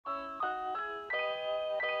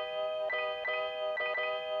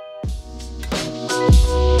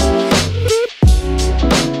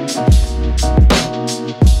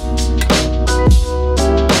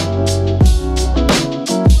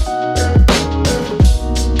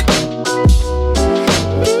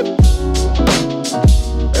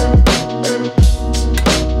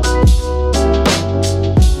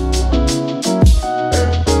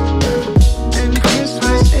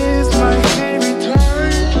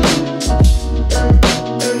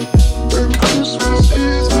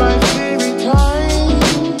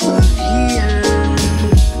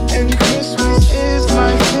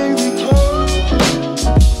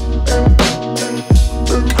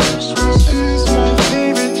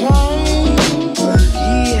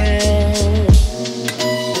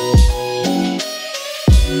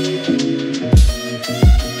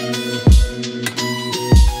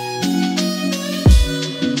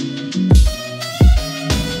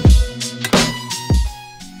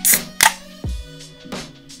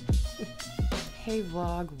Hey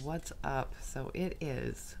vlog, what's up? So it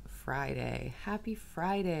is Friday. Happy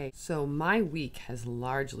Friday. So my week has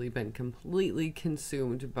largely been completely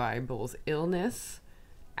consumed by both illness,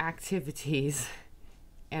 activities,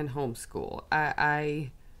 and homeschool.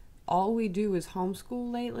 All we do is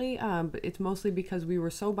homeschool lately, but it's mostly because we were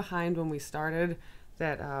so behind when we started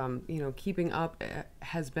that keeping up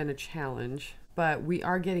has been a challenge. But we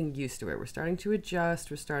are getting used to it. We're starting to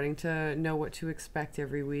adjust. We're starting to know what to expect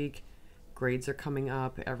every week. Grades are coming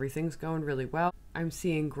up. Everything's going really well. I'm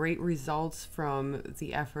seeing great results from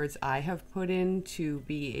the efforts I have put in to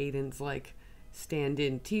be Aiden's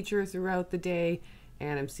stand-in teacher throughout the day,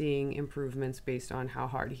 and I'm seeing improvements based on how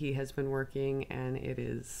hard he has been working, and it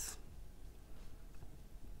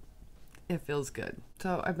feels good.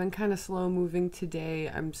 So I've been kind of slow moving today.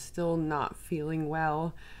 I'm still not feeling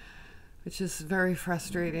well, which is very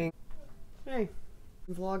frustrating. Hey,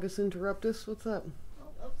 Vlogus Interruptus, what's up?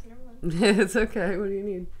 Oops, never mind. It's okay. What do you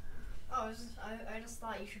need? Oh, I just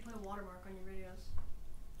thought you should put a watermark on your videos.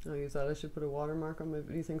 Oh, you thought I should put a watermark on my...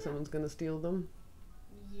 Do you think someone's gonna steal them?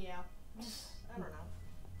 Yeah. I don't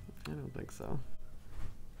know. I don't think so.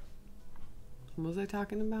 What was I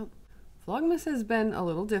talking about? Vlogmas has been a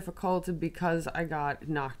little difficult because I got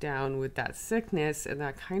knocked down with that sickness, and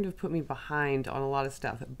that kind of put me behind on a lot of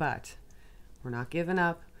stuff. But we're not giving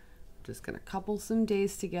up. We're just gonna couple some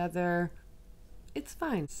days together. It's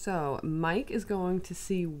fine. So Mike is going to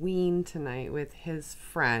see Ween tonight with his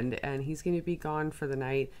friend, and he's going to be gone for the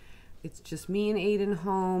night. It's just me and Aiden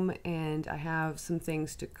home, and I have some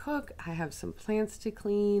things to cook. I have some plants to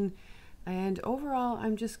clean, and overall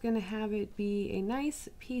I'm just going to have it be a nice,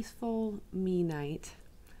 peaceful me night,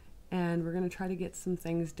 and we're going to try to get some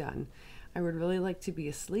things done. I would really like to be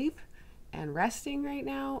asleep and resting right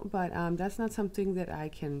now, but that's not something that I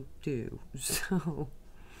can do. So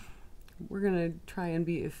we're going to try and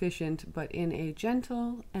be efficient, but in a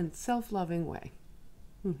gentle and self-loving way.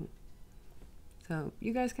 So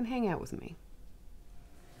you guys can hang out with me.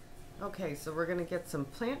 Okay, so we're going to get some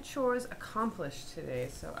plant chores accomplished today.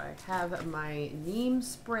 So I have my neem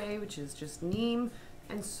spray, which is just neem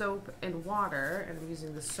and soap and water. And I'm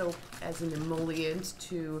using the soap as an emollient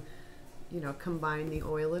to, combine the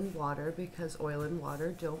oil and water, because oil and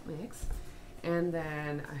water don't mix. And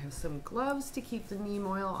then I have some gloves to keep the neem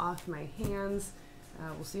oil off my hands.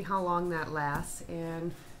 We'll see how long that lasts.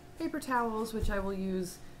 And paper towels, which I will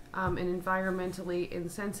use an environmentally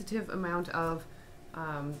insensitive amount of.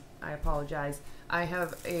 I apologize. I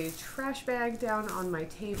have a trash bag down on my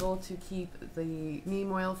table to keep the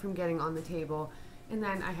neem oil from getting on the table. And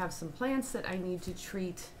then I have some plants that I need to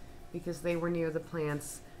treat because they were near the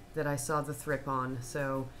plants that I saw the thrip on.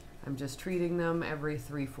 So I'm just treating them every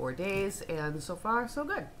 3-4 days, and so far so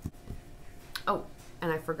good. Oh,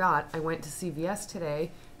 and I forgot, I went to CVS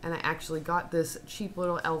today, and I actually got this cheap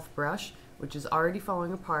little elf brush, which is already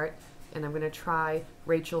falling apart, and I'm going to try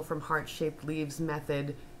Rachel from Heart Shaped Leaves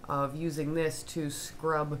method of using this to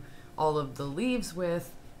scrub all of the leaves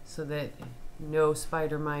with so that no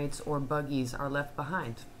spider mites or buggies are left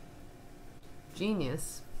behind.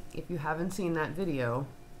 Genius. If you haven't seen that video,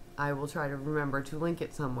 I will try to remember to link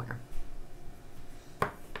it somewhere.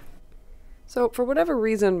 So for whatever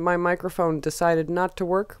reason, my microphone decided not to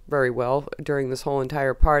work very well during this whole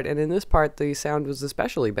entire part, and in this part the sound was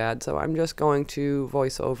especially bad, so I'm just going to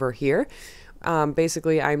voice over here.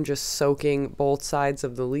 Basically, I'm just soaking both sides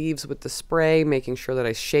of the leaves with the spray, making sure that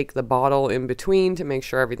I shake the bottle in between to make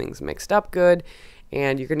sure everything's mixed up good.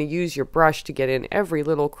 And you're going to use your brush to get in every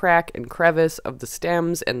little crack and crevice of the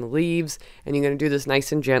stems and the leaves, and you're going to do this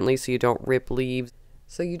nice and gently so you don't rip leaves.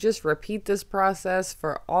 So you just repeat this process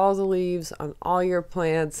for all the leaves on all your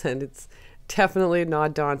plants, and it's definitely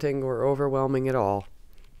not daunting or overwhelming at all.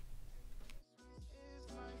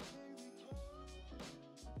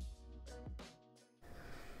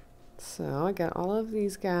 So I got all of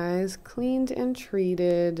these guys cleaned and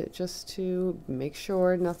treated just to make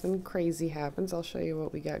sure nothing crazy happens. I'll show you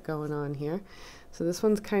what we got going on here. So this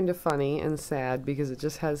one's kind of funny and sad because it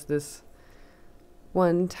just has this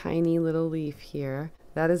one tiny little leaf here.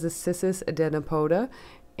 That is a Cissus adenopoda,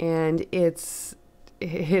 and it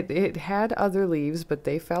had other leaves, but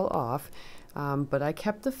they fell off. But I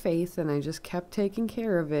kept the faith, and I just kept taking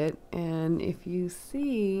care of it. And if you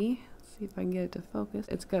see if I can get it to focus,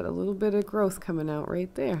 it's got a little bit of growth coming out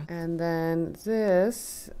right there. And then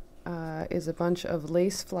this is a bunch of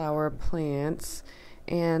lace flower plants,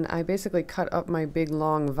 and I basically cut up my big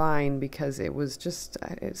long vine because it was just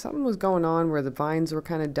something was going on where the vines were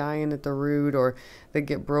kind of dying at the root, or they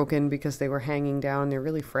get broken because they were hanging down. They're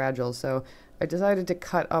really fragile, so I decided to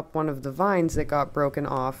cut up one of the vines that got broken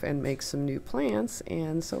off and make some new plants.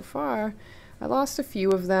 And so far I lost a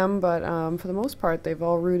few of them, but for the most part they've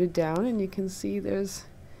all rooted down, and you can see there's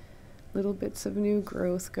little bits of new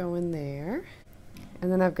growth going there.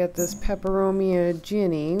 And then I've got this Peperomia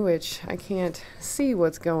Ginny, which I can't see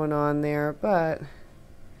what's going on there, but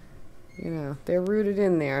you know, they're rooted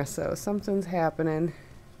in there, so something's happening.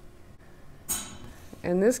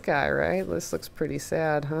 And this guy, right? This looks pretty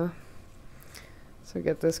sad, huh? So we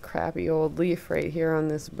got this crappy old leaf right here on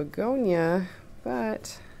this begonia,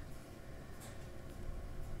 but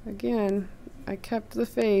again, I kept the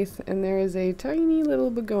faith, and there is a tiny little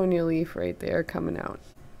begonia leaf right there coming out.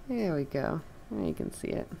 There we go. Now you can see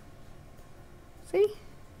it. See?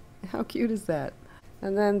 How cute is that?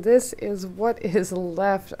 And then this is what is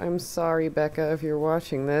left. I'm sorry, Becca, if you're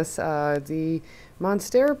watching this. The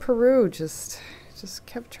Monstera Peru just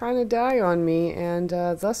kept trying to die on me, and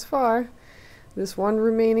thus far, this one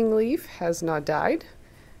remaining leaf has not died,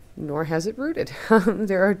 nor has it rooted.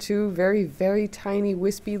 There are two very, very tiny,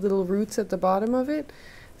 wispy little roots at the bottom of it,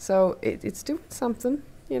 so it's doing something,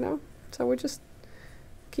 you know. So we're just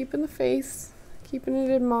keeping the faith. Keeping it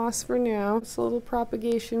in moss for now. It's a little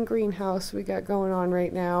propagation greenhouse we got going on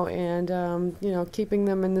right now, and you know, keeping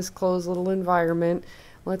them in this closed little environment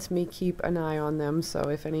lets me keep an eye on them, so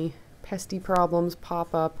if any pesty problems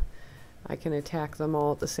pop up, I can attack them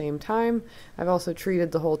all at the same time. I've also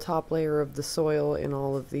treated the whole top layer of the soil in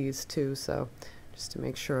all of these too, so just to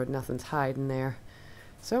make sure nothing's hiding there.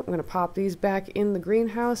 So I'm going to pop these back in the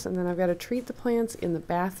greenhouse, and then I've got to treat the plants in the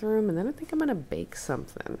bathroom, and then I think I'm going to bake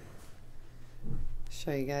something.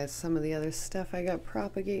 Show you guys some of the other stuff I got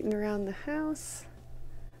propagating around the house.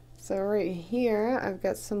 So right here I've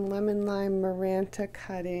got some lemon lime maranta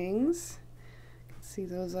cuttings. You can see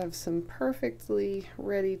those have some perfectly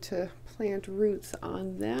ready to plant roots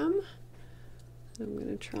on them. I'm going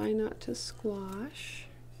to try not to squash.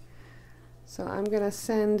 So I'm going to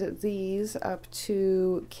send these up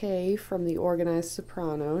to Kay from the Organized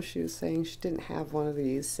Soprano. She was saying she didn't have one of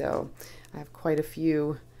these, so I have quite a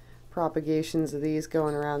few propagations of these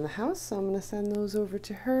going around the house, so I'm going to send those over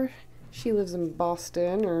to her. She lives in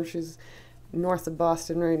Boston, or she's north of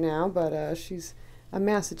Boston right now, but she's a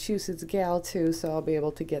Massachusetts gal too, so I'll be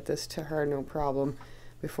able to get this to her no problem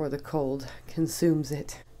before the cold consumes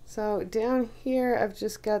it. So down here I've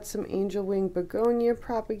just got some angel wing begonia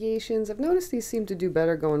propagations. I've noticed these seem to do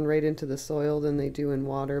better going right into the soil than they do in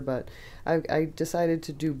water, but I decided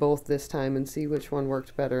to do both this time and see which one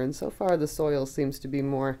worked better, and so far the soil seems to be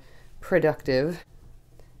more productive.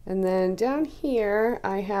 And then down here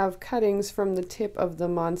I have cuttings from the tip of the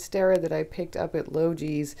Monstera that I picked up at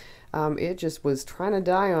Logi's. It just was trying to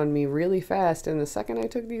die on me really fast, and the second I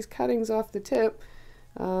took these cuttings off the tip,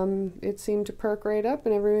 it seemed to perk right up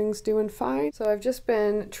and everything's doing fine. So I've just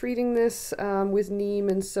been treating this with neem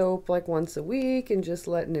and soap like once a week and just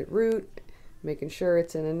letting it root, making sure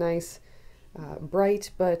it's in a nice bright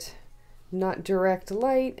but not direct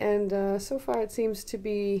light, and so far it seems to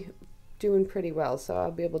be doing pretty well, so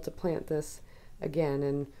I'll be able to plant this again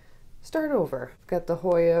and start over. I've got the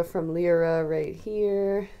Hoya from Lyra right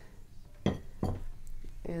here,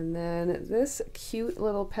 and then this cute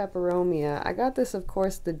little Peperomia. I got this, of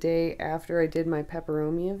course, the day after I did my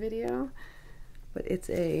Peperomia video, but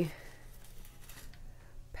it's a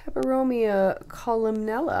Peperomia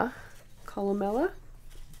columella.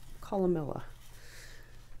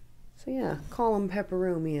 So yeah, column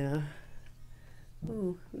Peperomia.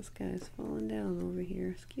 Oh, this guy's falling down over here.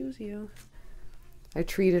 Excuse you. I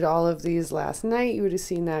treated all of these last night. You would have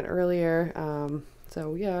seen that earlier.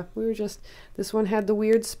 So yeah, this one had the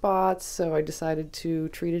weird spots, so I decided to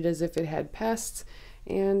treat it as if it had pests.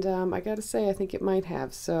 And I gotta say, I think it might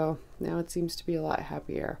have. So now it seems to be a lot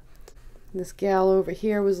happier. This gal over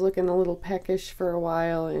here was looking a little peckish for a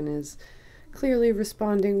while and is clearly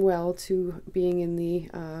responding well to being in the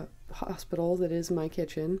hospital that is my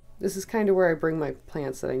kitchen. This is kind of where I bring my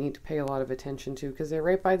plants that I need to pay a lot of attention to, because they're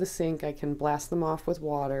right by the sink. I can blast them off with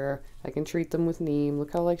water. I can treat them with neem.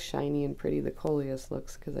 Look how like shiny and pretty the coleus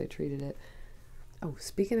looks because I treated it. Oh,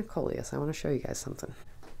 speaking of coleus, I want to show you guys something.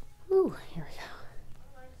 Ooh, here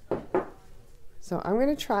we go. So I'm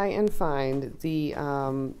going to try and find the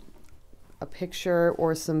a picture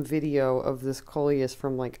or some video of this coleus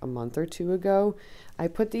from like a month or two ago. I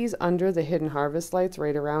put these under the hidden harvest lights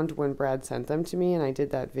right around when Brad sent them to me, and I did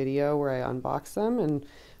that video where I unboxed them and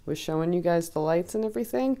was showing you guys the lights and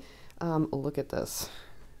everything. Look at this.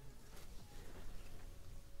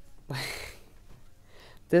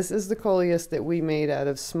 This is the coleus that we made out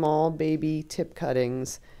of small baby tip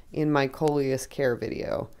cuttings in my coleus care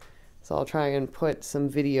video. So I'll try and put some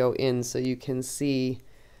video in so you can see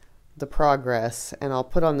the progress, and I'll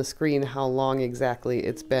put on the screen how long exactly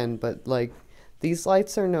it's been, but like These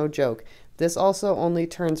lights are no joke. This also only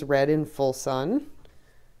turns red in full sun.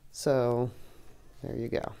 So there you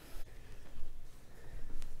go.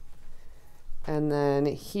 And then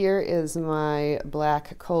here is my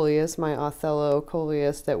black coleus, my Othello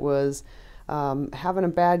coleus that was having a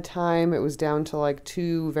bad time. It was down to like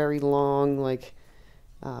 2 very long, like,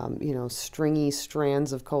 you know, stringy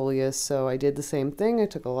strands of coleus. So I did the same thing. I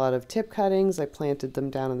took a lot of tip cuttings. I planted them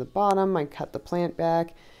down in the bottom. I cut the plant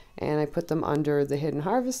back and I put them under the hidden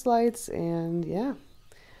harvest lights. And yeah,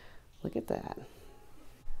 look at that.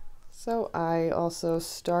 So I also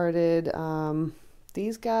started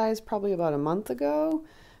these guys probably about a month ago,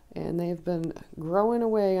 and they've been growing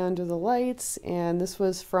away under the lights. And this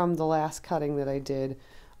was from the last cutting that I did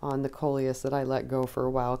on the coleus that I let go for a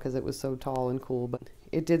while because it was so tall and cool, but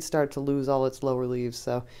it did start to lose all its lower leaves.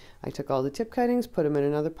 So I took all the tip cuttings, put them in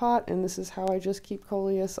another pot, and this is how I just keep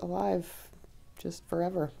coleus alive just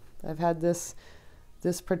forever. I've had this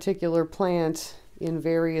particular plant in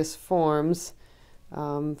various forms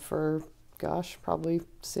for, gosh, probably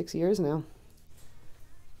 6 years now.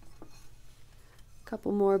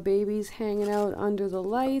 Couple more babies hanging out under the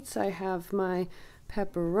lights. I have my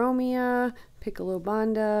peperomia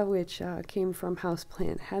piccolobanda, which came from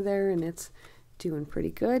Houseplant Heather, and it's doing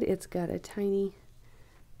pretty good. It's got a tiny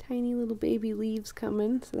little baby leaves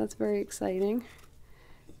coming, so that's very exciting.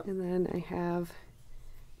 And then I have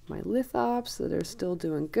my lithops that are still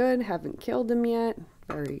doing good. Haven't killed them yet.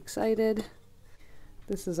 Very excited.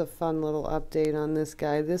 This is a fun little update on this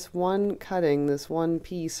guy. This one cutting, this one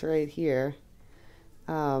piece right here,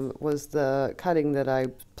 was the cutting that I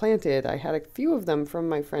planted. I had a few of them from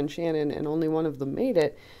my friend Shannon, and only one of them made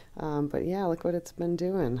it. But yeah, look what it's been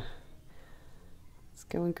doing. It's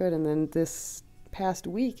going good. And then this past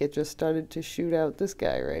week, it just started to shoot out this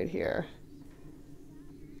guy right here.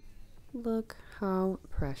 Look how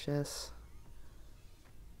precious.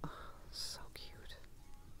 Oh, so cute.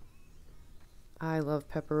 I love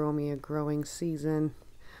peperomia growing season.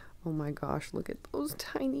 Oh my gosh, look at those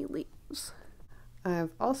tiny leaves.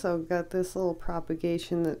 I've also got this little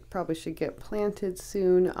propagation that probably should get planted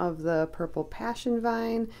soon of the purple passion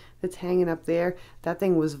vine that's hanging up there. That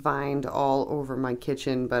thing was vined all over my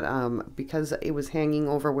kitchen, but because it was hanging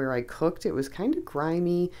over where I cooked, it was kind of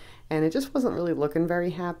grimy and it just wasn't really looking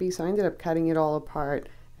very happy. So I ended up cutting it all apart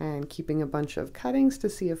and keeping a bunch of cuttings to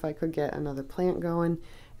see if I could get another plant going.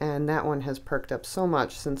 And that one has perked up so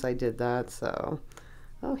much since I did that. So,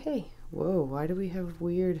 oh hey, whoa, why do we have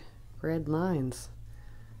weird red lines?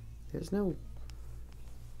 There's no...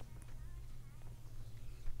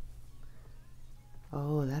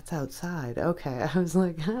 Oh, that's outside. Okay, I was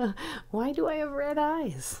like, huh, why do I have red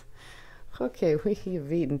eyes? Okay, we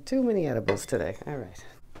have eaten too many edibles today. All right.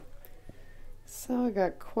 So I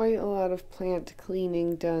got quite a lot of plant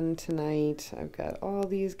cleaning done tonight. I've got all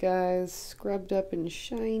these guys scrubbed up and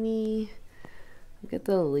shiny. Look at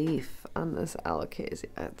the leaf on this alocasia.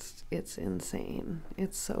 It's insane.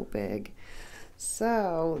 It's so big.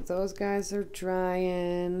 So those guys are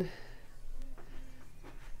drying.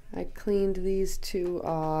 I cleaned these 2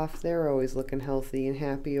 off. They're always looking healthy and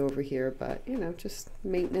happy over here, but you know, just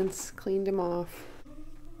maintenance, cleaned them off.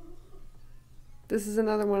 This is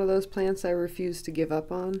another one of those plants I refuse to give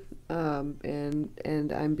up on,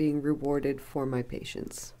 and I'm being rewarded for my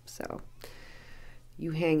patience. So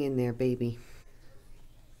you hang in there, baby.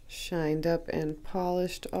 Shined up and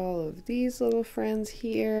polished all of these little friends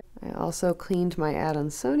here. I also cleaned my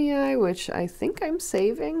Adansonii, which I think I'm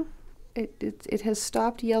saving. It has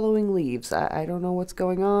stopped yellowing leaves. I don't know what's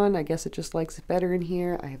going on. I guess it just likes it better in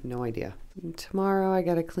here. I have no idea. And tomorrow I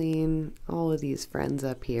gotta clean all of these friends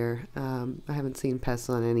up here. I haven't seen pests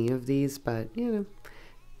on any of these, but you know,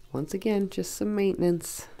 once again, just some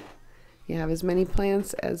maintenance. You have as many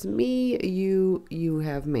plants as me, you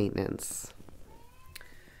have maintenance.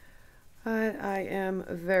 I am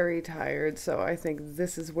very tired, so I think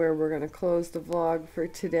this is where we're going to close the vlog for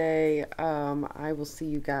today. I will see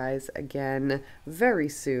you guys again very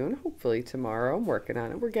soon, hopefully tomorrow. I'm working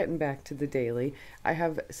on it. We're getting back to the daily. I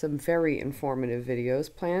have some very informative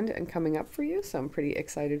videos planned and coming up for you, so I'm pretty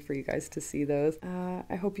excited for you guys to see those.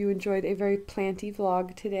 I hope you enjoyed a very planty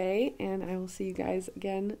vlog today, and I will see you guys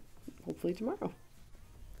again hopefully tomorrow.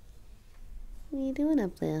 What are you doing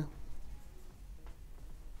up there?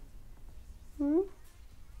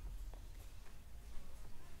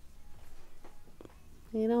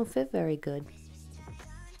 You don't fit very good.